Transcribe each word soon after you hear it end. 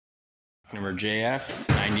Number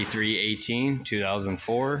JF9318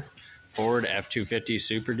 2004 Ford F250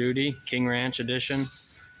 Super Duty King Ranch Edition,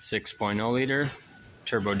 6.0 liter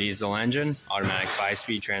turbo diesel engine, automatic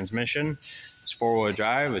 5-speed transmission. It's 4-wheel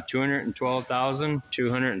drive with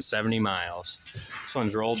 212,270 miles. This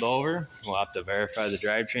one's rolled over. We'll have to verify the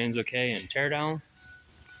drivetrain's okay and tear down.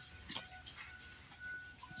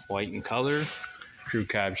 White in color, crew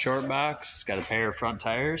cab short box. It's got a pair of front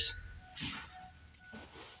tires.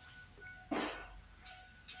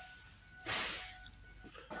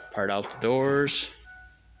 Part out the doors.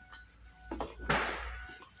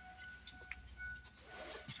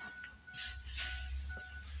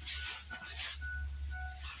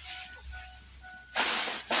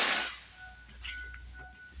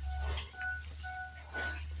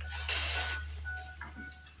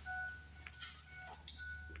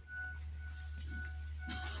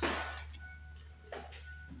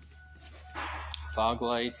 Fog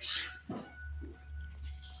lights.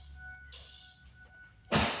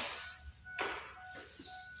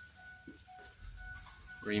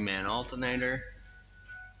 Reman alternator.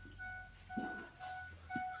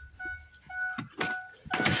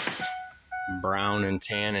 Brown and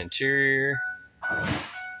tan interior.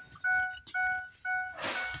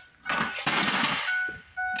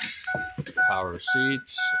 Power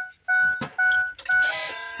seats.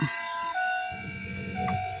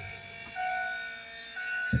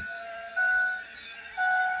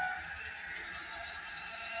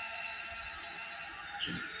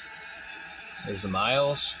 There's the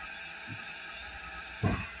miles.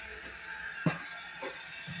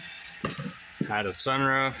 Had a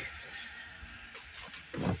sunroof.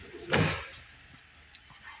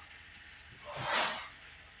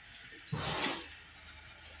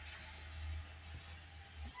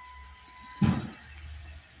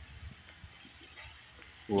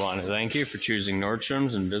 We want to thank you for choosing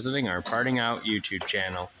Nordstrom's and visiting our Parting Out YouTube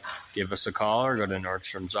channel. Give us a call or go to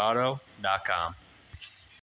nordstromsauto.com.